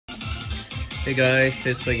Hey guys,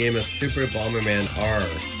 today's play game is Super Bomberman R.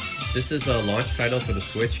 This is a launch title for the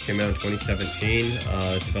Switch, came out in 2017,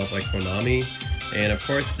 developed by Konami. And of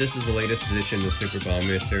course, this is the latest edition of the Super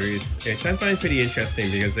Bomberman series, which I find pretty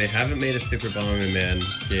interesting because they haven't made a Super Bomberman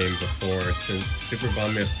game before since Super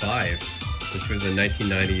Bomberman 5, which was in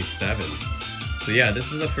 1997. So yeah,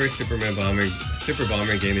 this is the first Super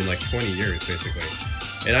Bomberman game in like 20 years, basically.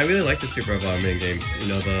 And I really like the Super Bomberman games.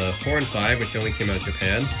 You know, the 4 and 5, which only came out in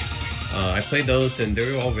Japan. I played those and they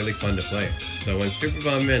were all really fun to play. So when Super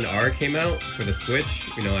Bomberman R came out for the Switch,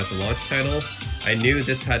 you know, as a launch title, I knew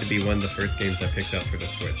this had to be one of the first games I picked up for the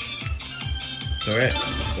Switch. So alright,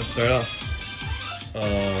 let's start off.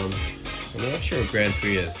 I'm not sure what Grand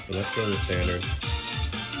Prix is, but let's go to the standard.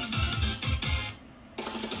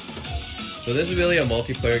 So this is really a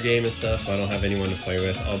multiplayer game and stuff. I don't have anyone to play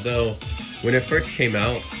with. Although, when it first came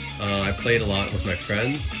out, I played a lot with my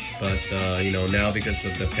friends. But, you know, now because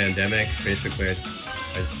of the pandemic, basically I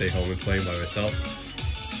stay home and play by myself.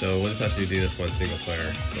 So we'll just have to do this one single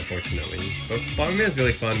player, unfortunately. But Bomberman is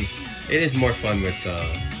really fun. It is more fun with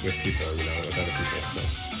people, you know, with other people.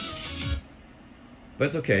 So. But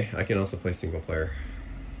it's okay, I can also play single player.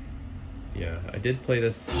 Yeah, I did play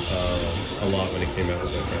this a lot when it came out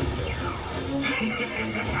with my friends. So.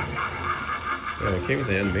 Oh, it came with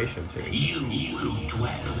the animation too. You who dwell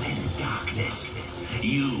in darkness,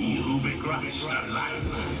 you who begrudge the light,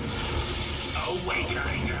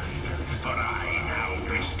 awaken, for I now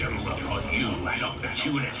bestow upon you an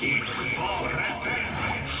opportunity for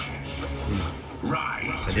revenge.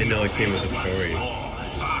 Rise. I didn't know it came with a story.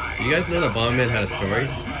 Do you guys know that Bomberman had a story?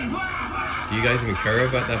 Do you guys even care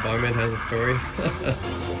about that Bomberman has a story?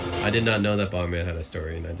 I did not know that Bomberman had a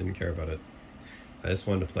story, and I didn't care about it. I just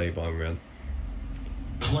wanted to play Bomberman.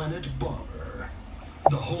 Planet Bomber,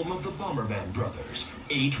 the home of the Bomberman brothers,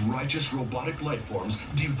 8 righteous robotic lifeforms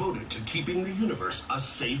devoted to keeping the universe a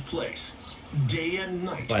safe place. Day and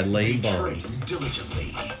night, by laying they bombs train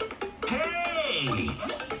diligently. Hey!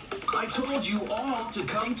 I told you all to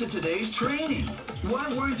come to today's training. Why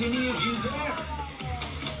weren't any of you there?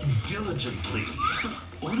 Diligently.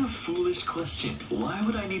 What a foolish question. Why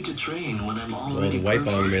would I need to train when I'm already the white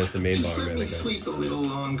perfect? Bomberman is the main Just let Bomberman, I me guess. sleep a little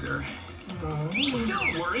longer.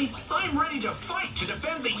 Don't worry, I'm ready to fight to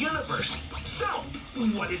defend the universe. So,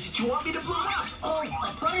 what is it you want me to blow up? Oh,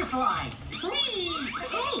 a butterfly! Whee!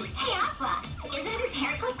 Hey, Alpha! Isn't this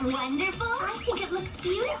haircut wonderful? I think it looks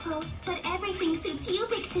beautiful, but everything suits you,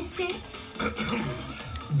 big sister.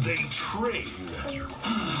 They train.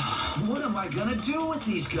 What am I gonna do with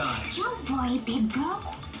these guys? Don't worry, big bro.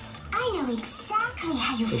 I know exactly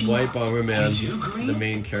how you The feel. white Bomberman, You do, Green? the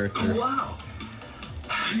main character. Wow.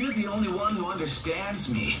 You're the only one who understands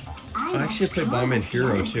me. I actually played Bomberman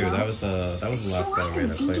Hero too. That was the last Bomberman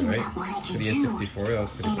I played, right? For the N64, that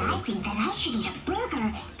was pretty And I cool. think that I should eat a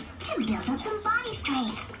burger to build up some body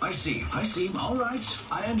strength. I see. All right.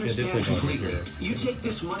 I play understand Bomberman completely. Hero. You take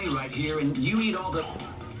this money right here and you eat all the...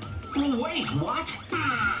 Wait, what?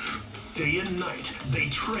 Day and night, they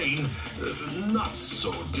train, not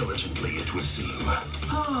so diligently, it would seem.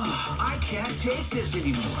 Oh, I can't take this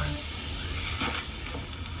anymore.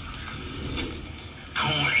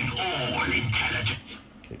 Calling all intelligence.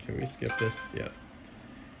 Okay, can we skip this? Yeah.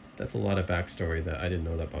 That's a lot of backstory that I didn't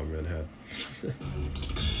know that Bomberman had.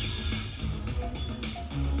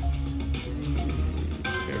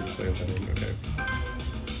 Okay.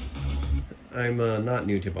 I'm not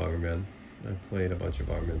new to Bomberman. I've played a bunch of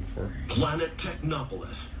Bomberman before. Planet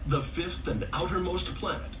Technopolis, the 5th and outermost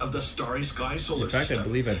planet of the starry sky solar In fact, system, I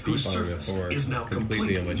believe I beat whose Bomberman surface before is now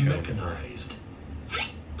completely on my channel before. mechanized.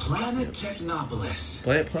 Planet Technopolis.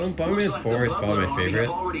 Bomberman 4 is probably my favorite.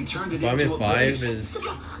 Bomberman 5 is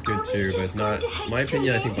good too, but it's not, in my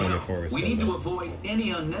opinion, I think Bomberman 4 was We still need to best. avoid any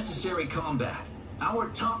unnecessary combat. Our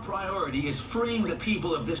top priority is freeing the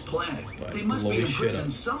people of this planet. But They must blow be shit imprisoned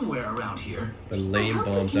up. somewhere around here. By laying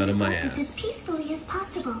bombs out of my This as ass. peacefully as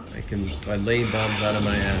possible. By laying bombs out of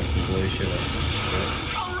my ass and blow shit up.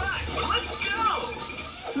 Alright, let's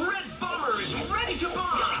go! Red Bomber is ready to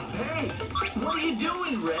bomb! Hey, what are you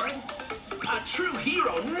doing, Red? A true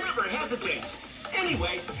hero never hesitates.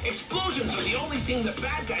 Anyway, explosions are the only thing the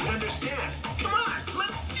bad guys understand. Come on,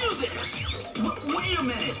 let's do this! Wait a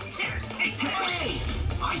minute. Here, take that. Hey,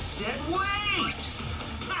 I said wait.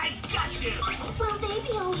 I got you! Will they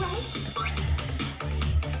be alright?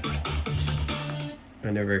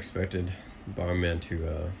 I never expected Bomberman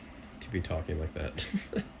to be talking like that.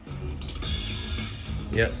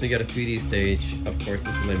 Yeah, so you got a 3D stage. Of course,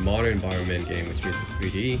 this is a modern Bomberman game, which means it's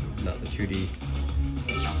 3D, not the 2D.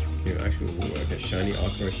 Here, actually, ooh, I got shiny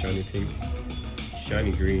aqua, shiny pink,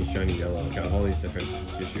 shiny green, shiny yellow. Got all these different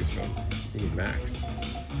issues from. Ooh, Max.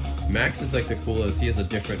 Max is like the coolest. He has a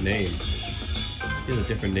different name. He has a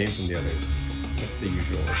different name from the others. That's the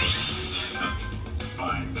usual.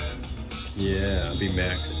 Fine then. Yeah, I'll be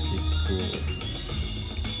Max. He's cool.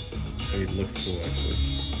 Oh, he looks cool actually.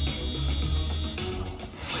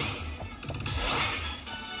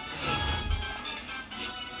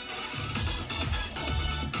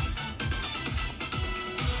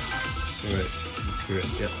 Alright, let's do it.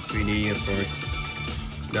 Yep, 3D of course.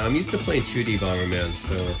 Now I'm used to playing 2D Bomberman,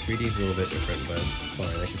 so 3D is a little bit different, but it's fine,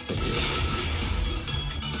 I can still do it.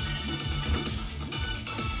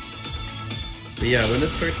 But yeah, when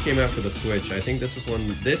this first came out for the Switch, I think this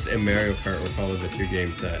and Mario Kart were probably the two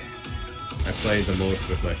games that I played the most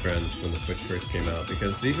with my friends when the Switch first came out,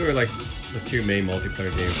 because these were like the two main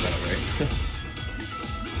multiplayer games out, right?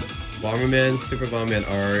 Bomberman, Super Bomberman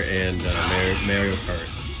R, and Mario Kart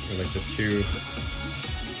were like the two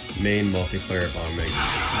main multiplayer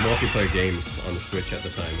games on the Switch at the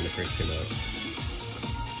time when it first came out.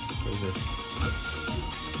 What is this?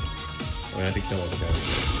 Oh, I had to kill all the guys.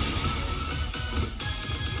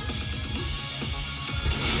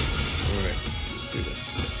 Alright, let's do this.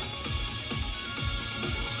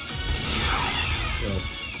 Go.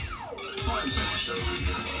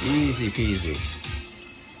 Easy peasy.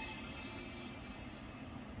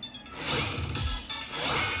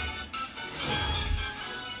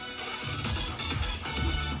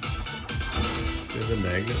 There's a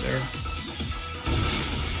magnet there.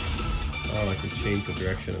 Oh, I can change the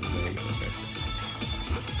direction of the magnet. Okay.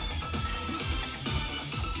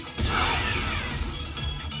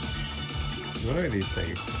 What are these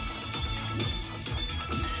things?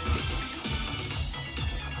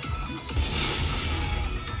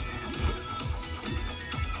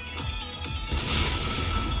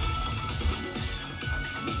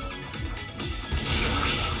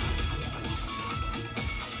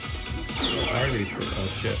 What are these things? Oh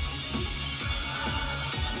shit.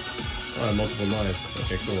 Oh, I have multiple lives.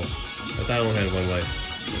 Okay, cool. I thought I only had one life.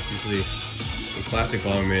 Usually, in classic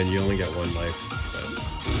Bomberman, you only get one life.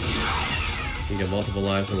 You get multiple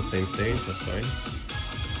lives on the same stage, that's fine.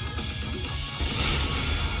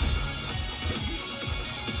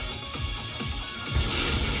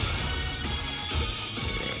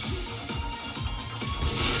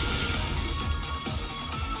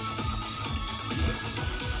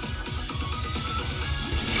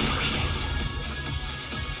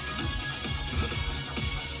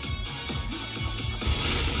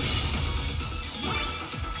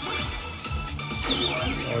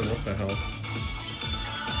 Oh, what the hell?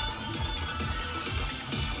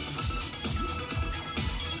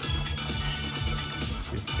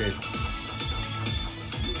 Escape.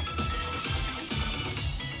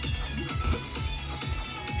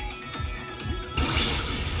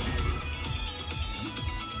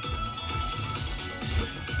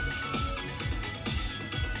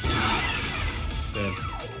 Dead.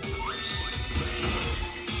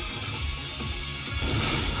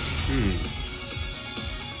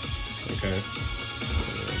 Okay.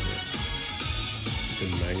 The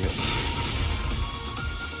magnet.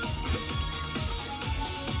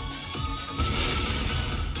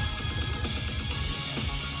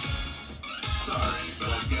 Sorry, but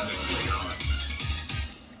I've got to get going.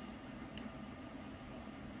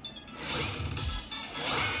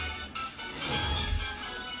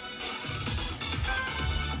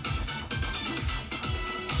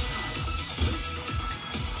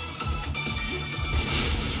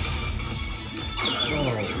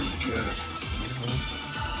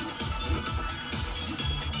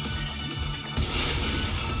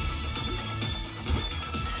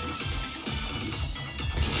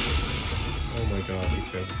 Oh my god, these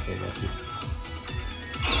guys are so lucky.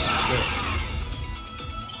 Shit.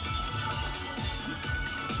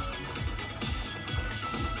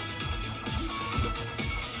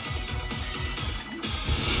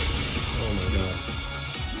 Oh my god.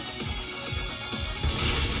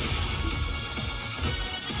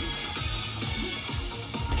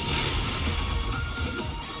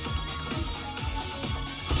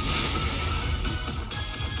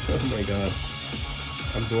 Oh my god.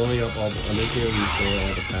 I'm blowing up I'm making them destroy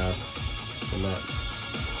all the paths. I'm not.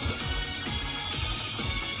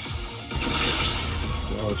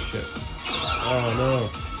 Oh shit. Oh no.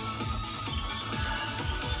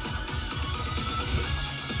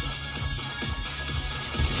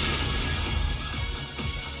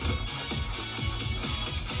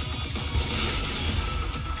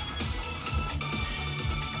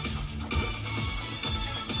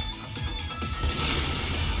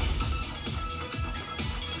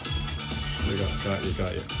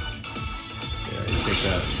 Got you. Yeah, you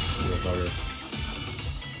that, you bugger.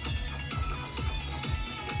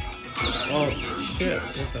 Oh shit!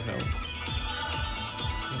 What the hell?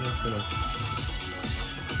 What else gonna?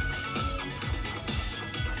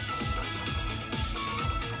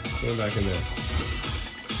 Going back in there.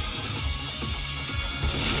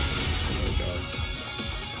 Oh my god.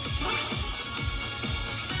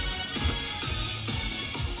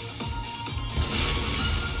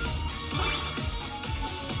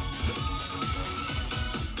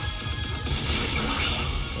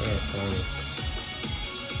 There, finally.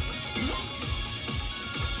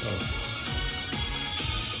 Oh.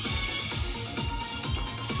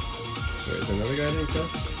 Wait, is there another guy I didn't kill?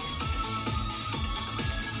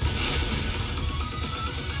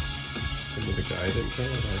 The guy didn't kill it?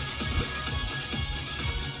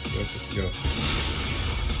 Where's this go?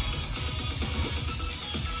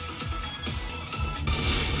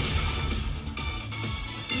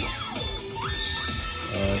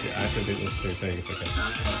 To activate those three things, okay. I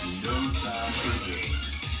have no time for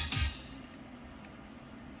games.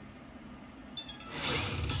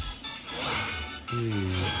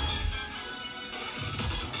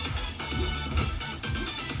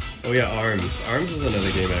 Oh yeah, ARMS. ARMS is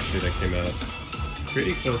another game actually that came out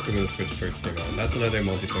pretty close to when the Switch first came out. That's another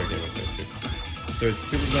multiplayer game with it too. There's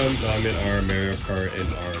Super Bomberman R, Mario Kart, and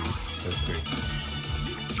ARMS. Those three.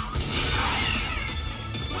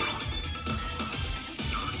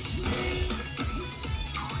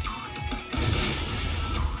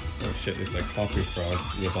 Oh shit, there's like talking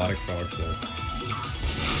frogs, robotic frogs now.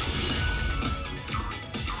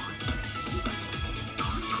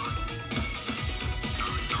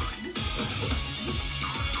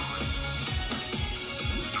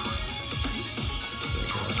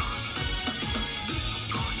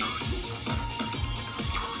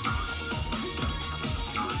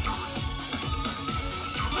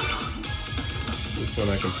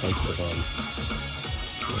 I can punch the bomb.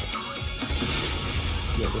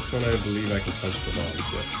 Yeah, this one I believe I can punch the bomb.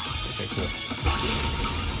 Yeah. Okay, cool.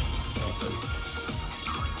 Awesome.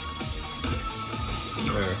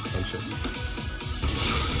 There, punch it.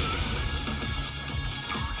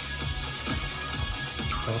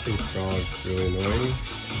 Popping frog's really annoying.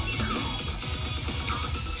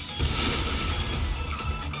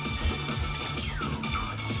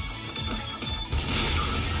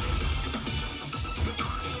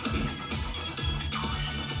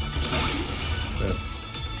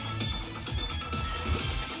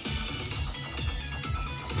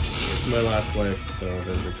 My last life, so I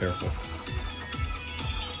better be careful.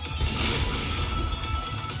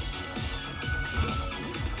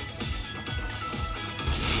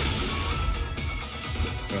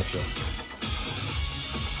 Gotcha.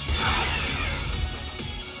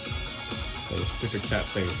 Oh, the stupid cat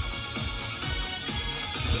thing.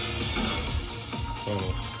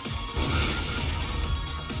 Oh.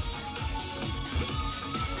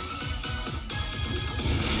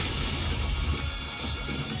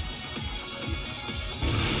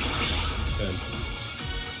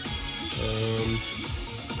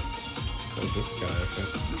 Oh, this guy, okay.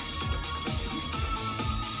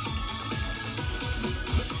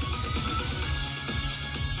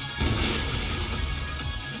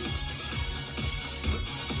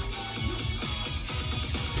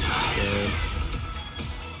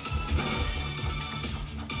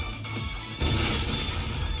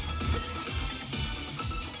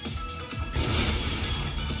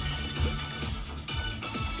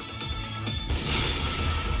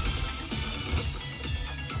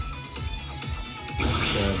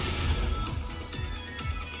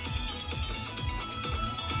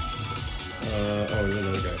 Oh, there's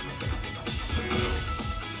another guy.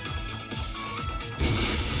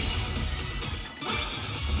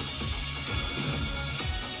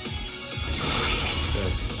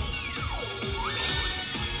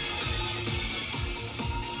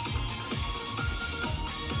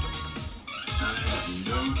 I have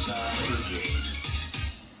no time for games.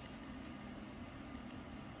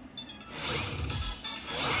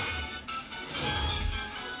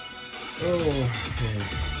 Oh, okay.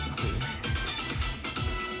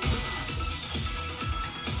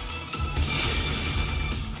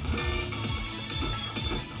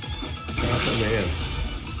 Oh man,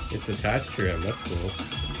 it's attached to him, that's cool.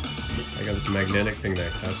 I got this magnetic thing that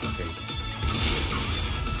attaches him.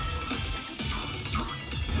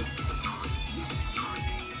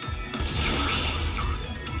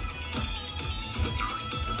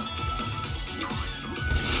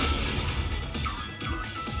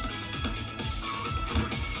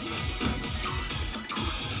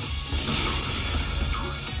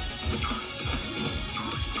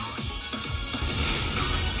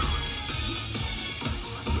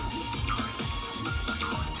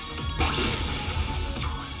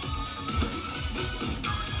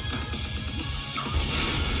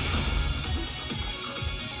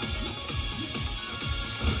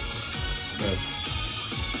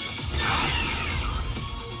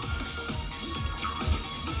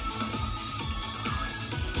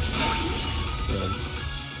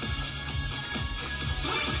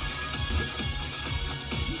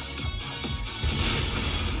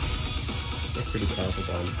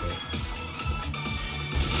 bomb threat.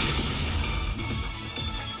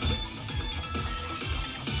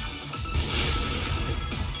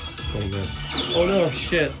 Oh no. Oh no,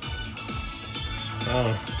 shit!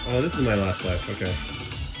 Oh, this is my last life, okay.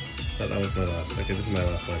 Thought that was my last. Okay, this is my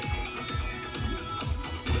last life.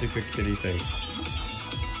 Stupid kitty thing.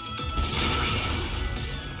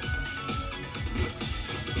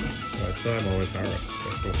 Oh, I still have all my power-ups.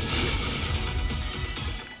 Okay, cool.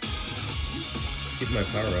 Keep my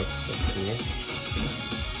power-ups, that's cool.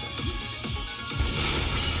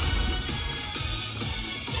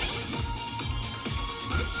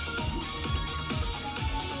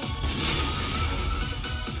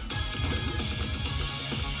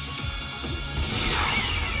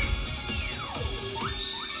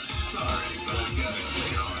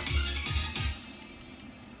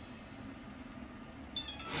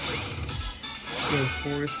 So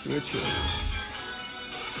 4 switches.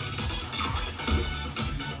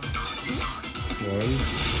 1.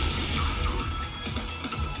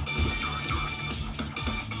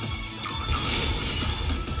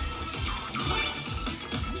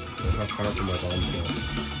 How powerful my bombs are.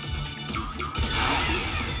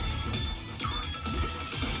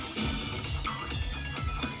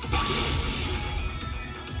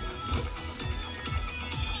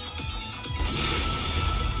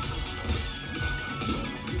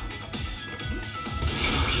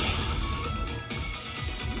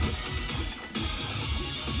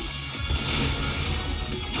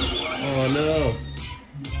 Oh no!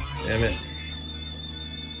 Damn it.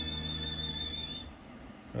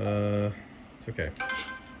 It's okay.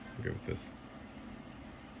 I'm good with this.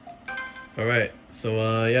 Alright,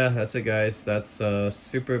 so yeah, that's it guys. That's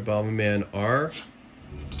Super Bomberman R.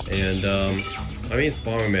 And I mean, it's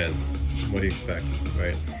Bomberman. What do you expect,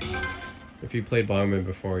 right? If you played Bomberman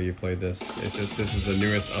before, you played this. It's just, this is the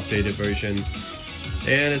newest updated version.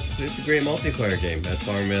 And it's a great multiplayer game, as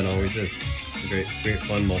Bomberman always is. Great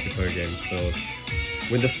fun multiplayer game. So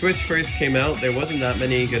when the Switch first came out, there wasn't that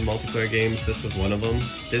many good multiplayer games. This was one of them.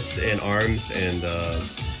 This and ARMS and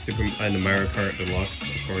the Mario Kart Deluxe,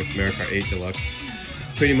 of course, Mario Kart 8 Deluxe,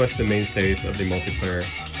 pretty much the mainstays of the multiplayer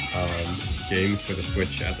games for the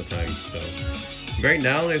Switch at the time. So right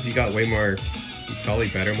now, you got way more, probably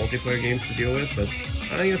better multiplayer games to deal with. But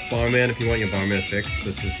I think it's Bomberman. If you want your Bomberman fix,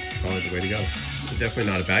 this is probably the way to go. It's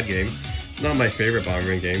definitely not a bad game. Not my favorite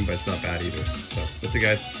Bomberman game, but it's not bad either. So, that's it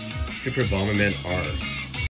guys. Super Bomberman R.